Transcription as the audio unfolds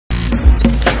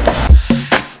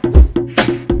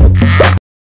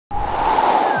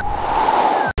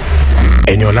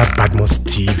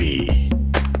TV,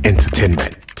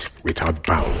 entertainment without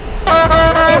bounds.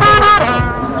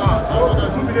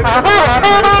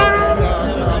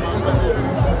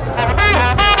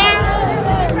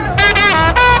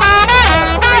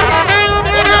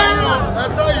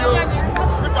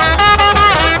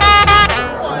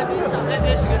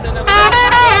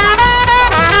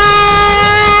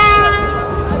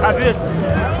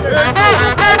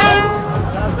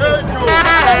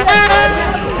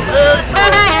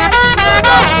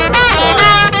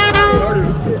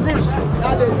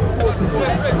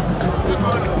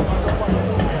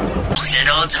 And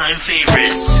all-time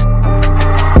favorites.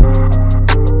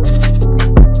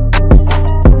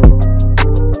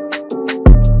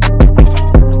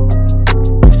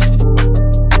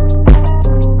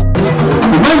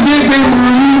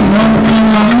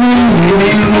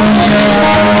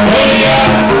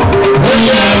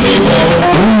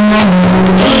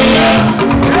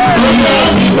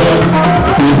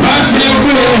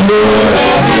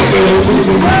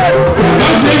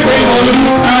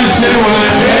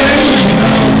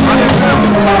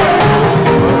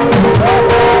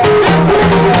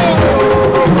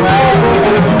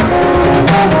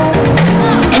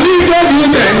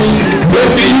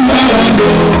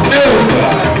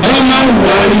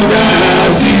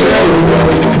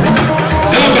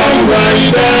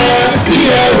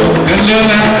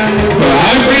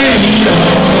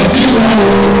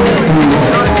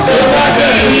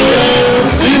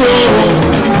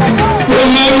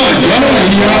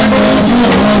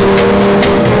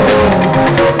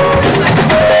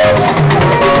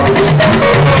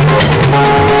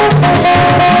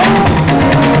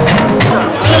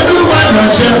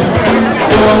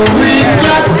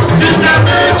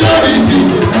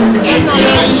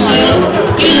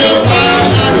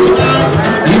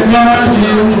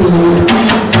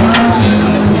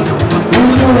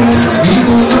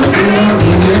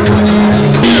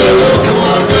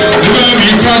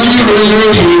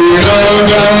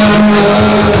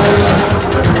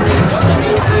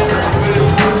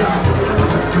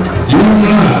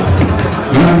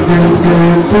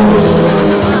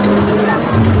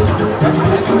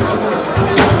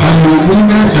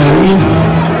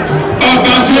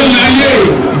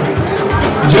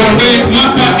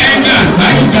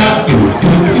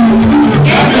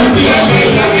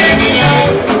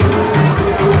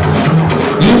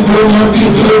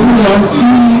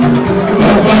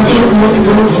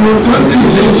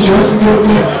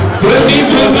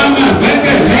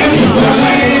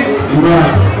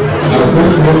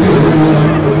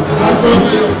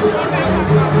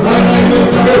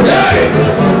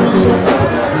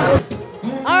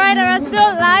 Alright, we're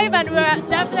still live and we're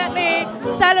definitely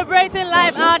celebrating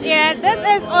live out here. This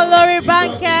is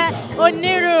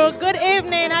Oniru. Good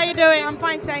evening, how are you doing? I'm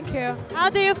fine, thank you. How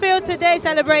do you feel today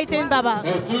celebrating Baba?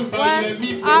 Well,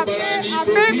 I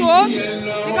feel good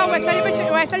because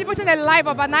we're celebrating the life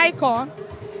of an icon.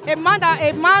 A man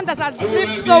that has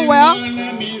lived so well.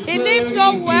 He lived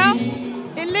so well.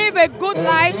 He lived a good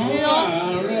life, you know.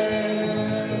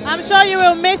 I'm sure you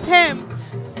will miss him.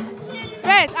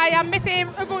 Yes, I am missing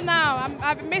him even now.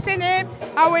 I'm missing him.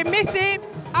 I will miss him.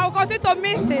 I will continue to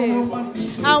miss him.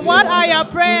 And what are your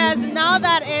prayers now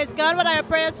that it's gone? What are your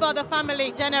prayers for the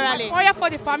family generally? Prayer for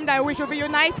the family that we should be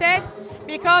united,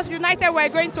 because united we're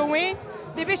going to win.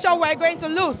 Division we're going to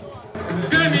lose.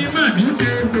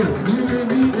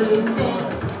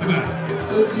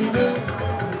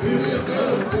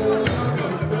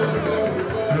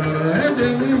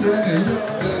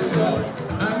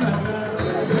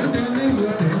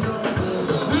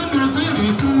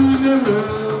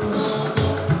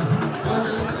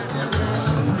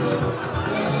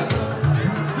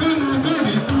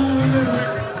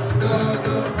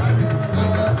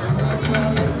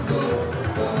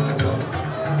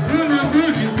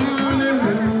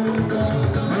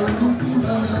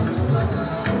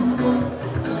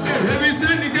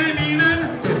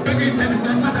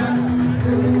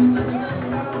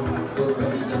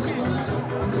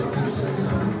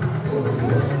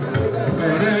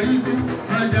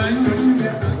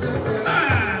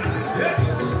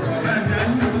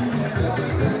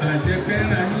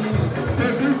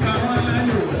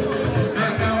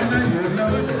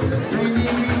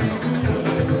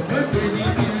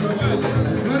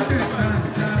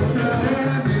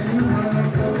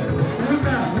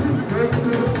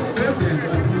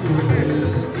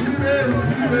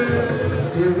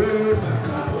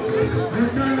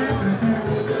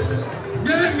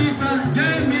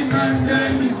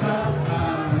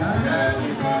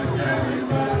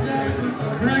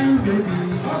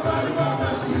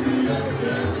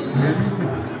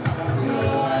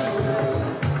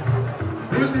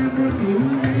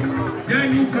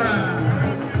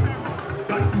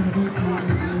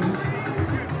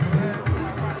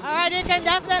 can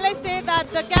definitely see that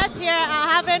the guests here are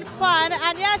having fun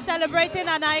and you're celebrating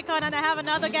an icon. And I have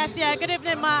another guest here. Good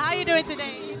evening, Ma. How are you doing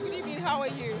today? Good evening. How are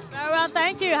you? Very well,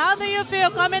 thank you. How do you feel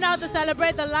coming out to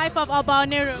celebrate the life of Oba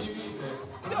Oniru?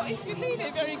 You know, if you live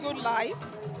a very good life,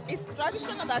 it's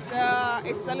traditional that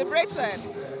it's celebrated.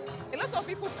 A lot of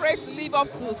people pray to live up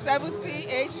to 70,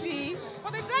 80,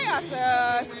 but they die at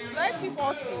 30,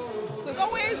 40. So it's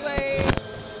always a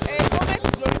moment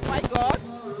to glorify God,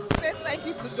 say thank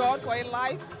you to God for a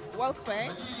life well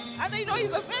spent. And you know, he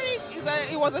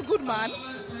was a good man.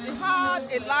 He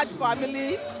had a large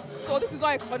family, so this is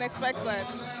not unexpected.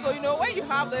 So you know, when you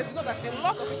have this, you know that a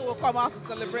lot of people will come out to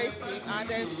celebrate him and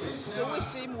then to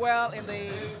wish him well in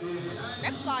the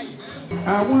next life.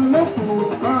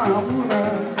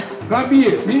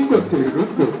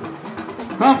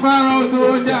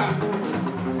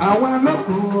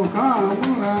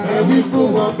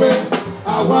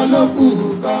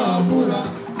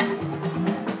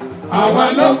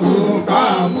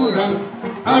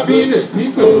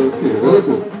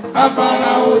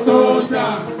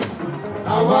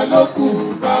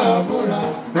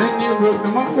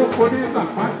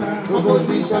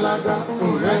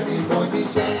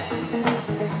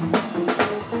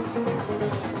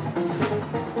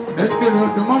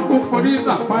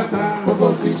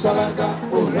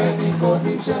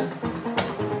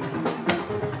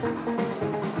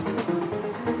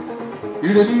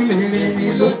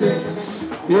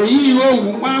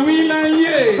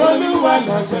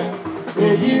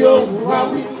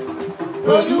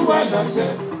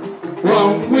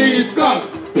 One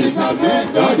wizkid is a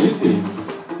majority.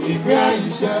 If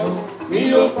I shall be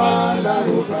your father,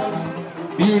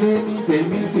 be ready to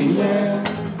meet here.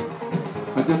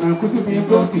 I don't know, could you be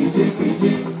broken, JKJ?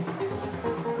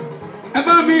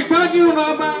 About me, can you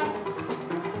know?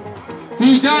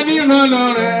 Tijani no.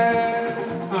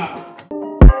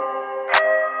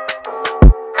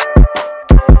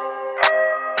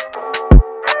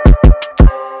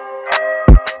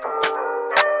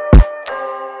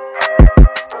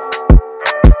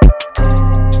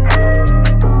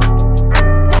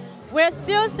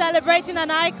 Celebrating an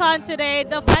icon today,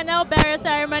 the final burial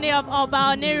ceremony of Oba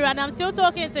Oniru, and I'm still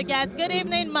talking to guests. Good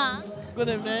evening, Ma. Good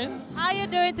evening. How are you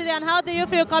doing today, and how do you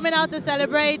feel coming out to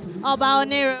celebrate Oba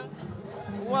Oniru?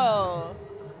 Well,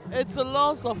 it's a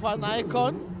loss of an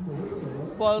icon,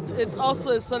 but it's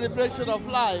also a celebration of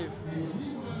life.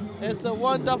 It's a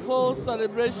wonderful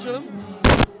celebration.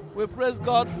 We praise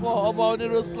God for Oba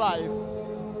Oniru's life.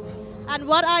 And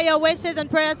what are your wishes and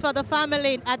prayers for the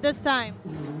family at this time?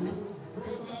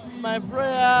 My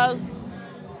prayers,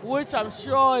 which I'm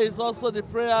sure is also the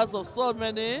prayers of so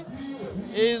many,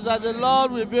 is that the Lord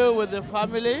will be with the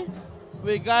family,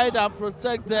 will guide and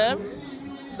protect them,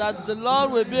 that the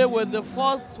Lord will be with the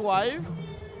first wife,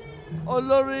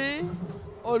 Olori,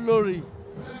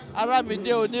 Aramide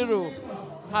Oniru,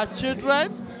 her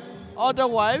children, other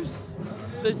wives,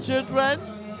 the children,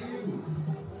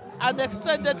 and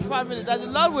extended family, that the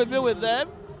Lord will be with them,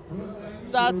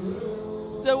 that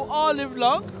they will all live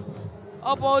long.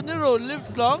 Oba Oniru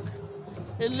lived long.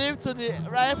 He lived to the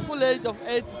rightful age of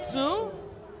 82.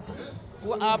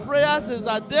 Our prayers is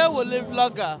that they will live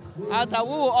longer and that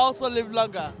we will also live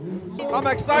longer. I'm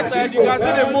excited. You can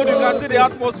see the mood, you can see the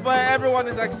atmosphere. Everyone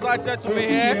is excited to be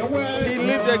here. He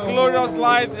lived a glorious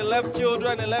life. He left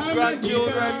children, he left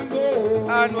grandchildren,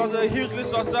 and was a hugely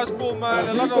successful man.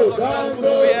 A lot of successful people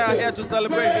are here to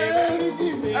celebrate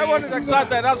him. Everyone is excited.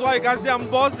 That's why you can see I'm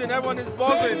buzzing. Everyone is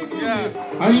buzzing. Yeah.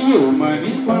 Are you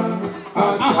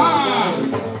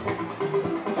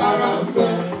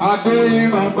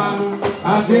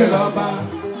Aderoba,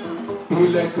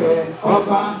 ilẹ̀kẹ̀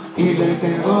ọba,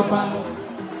 ilẹ̀kẹ̀ ọba,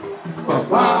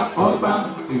 ọ̀pá ọba,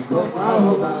 ìgbọ̀pá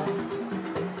ọba,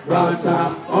 bàtà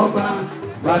ọba,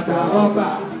 bàtà ọba,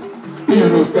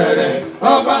 ìrùkẹ̀rẹ̀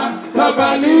ọba, tọ́ba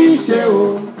ní í ṣe o,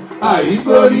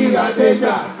 àìgbórí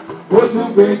adéjà, ó tún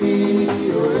gbé ní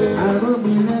òye.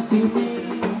 Àrùnmílẹ̀ ti ní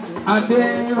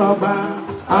Aderoba,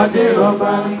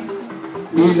 Aderoba ní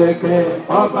ilẹ̀kẹ̀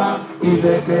ọba,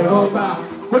 ilẹ̀kẹ̀ ọba,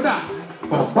 kódà.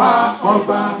 Ọ̀pá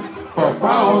ọba,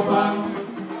 ọ̀pá ọba,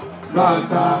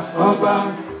 bàtà ọba,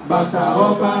 bàtà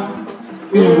ọba,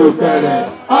 ìrùkẹ̀rẹ̀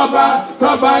ọba,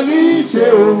 tọ́ba ní í ṣe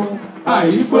o,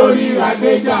 àìgbórí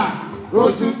adéjà, ó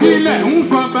tún kílẹ̀ ń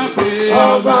fọba pé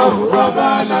ọba ò ọba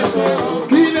láṣẹ o.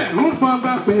 Kílẹ̀ ń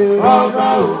fọba pé ọba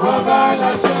ò ọba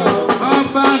láṣẹ o.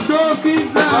 Ọba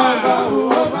dókítà ọba ò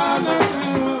ọba láṣẹ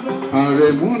o.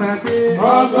 Àrẹ̀múradé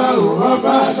ọba ò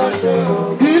ọba láṣẹ o.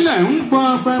 Kílẹ̀ ń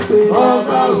fọba pé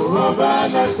ọba ò ọba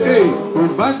láṣẹ o.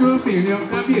 Òbájóbìnrin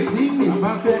ọ̀kábíyèsí ní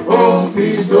ìbáfẹ́ ó fi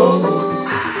dó.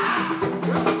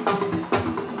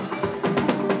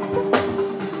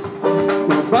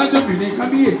 Bájọ́bìnrin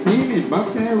kábíyèsí ní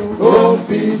ìbáfẹ́ o. Ó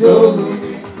fi dóhùn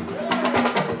ni.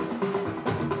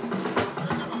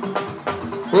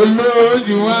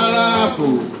 Olójú aráàbò.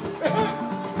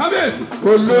 Kábíyèsí.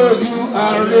 Olójú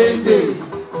arédè.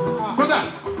 Kódà.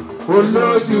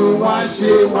 Olójú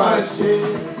wáṣe.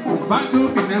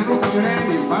 Bájọ́bìnrin lóbìnrin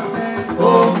ní ìbáfẹ́.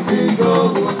 Ó fi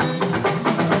dóhùn ni.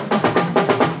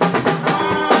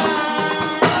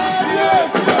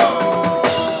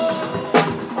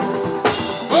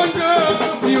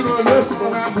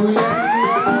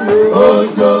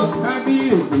 Ojo,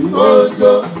 kábíyèsí,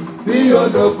 ojo, bí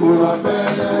olókùn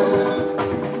afẹ́lẹ́.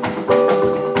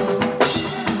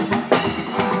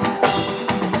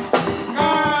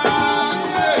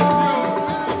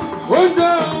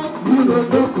 Ojo, bí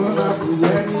olókùn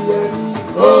afẹ́lẹ́.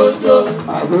 Ojo,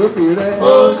 àròbí rẹ̀.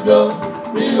 Ojo,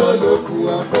 bí olókùn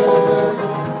afẹ́lẹ́.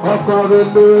 Ọkọ rẹ̀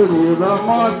lórí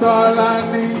Rọmọtọ́lá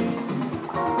ní.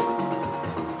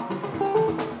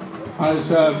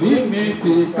 Àṣàbí mi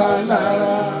ti ká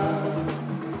lára.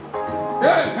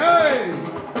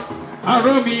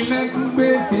 Àròmí lẹ́kún gbé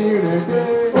tirẹ̀ dé.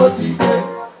 Ó ti dé,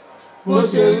 bó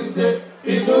ṣe ń dé,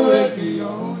 inú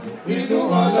ènìyàn, inú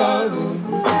Ọlọ́run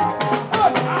dùn sí.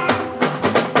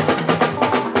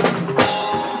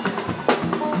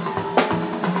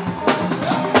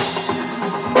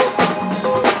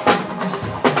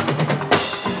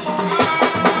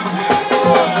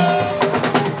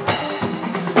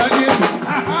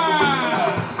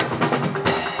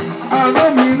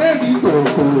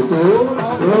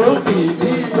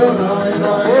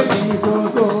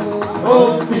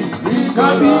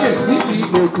 Kábíyèsí ti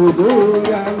gbòkòdó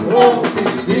ya. Ó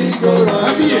fìdí jọra.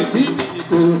 Kábíyèsí ti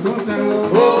ìkòrò tó sanwó.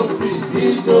 Ó fìdí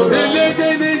jọra.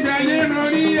 Elégédé jayé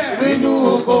lórí ẹ̀. Nínú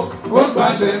oko, ó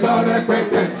gbalẹ̀ lọ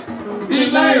rẹpẹtẹ.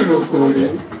 Ilá ìròkò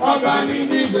rẹ̀, ọba ní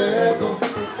nílẹ̀ ẹ̀kan.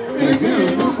 Ìgbín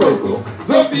ìlú kòkó,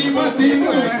 tó fi mọ́ tinú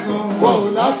ẹ̀kan. Wọ́n ò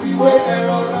láfiwé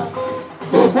ẹ̀rọra.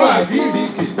 Gbogbo àdìrí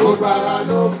kì gbogbo ara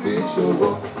ló fi ṣòwò.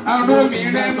 Àròmí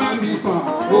rẹ̀ máa mi kàn.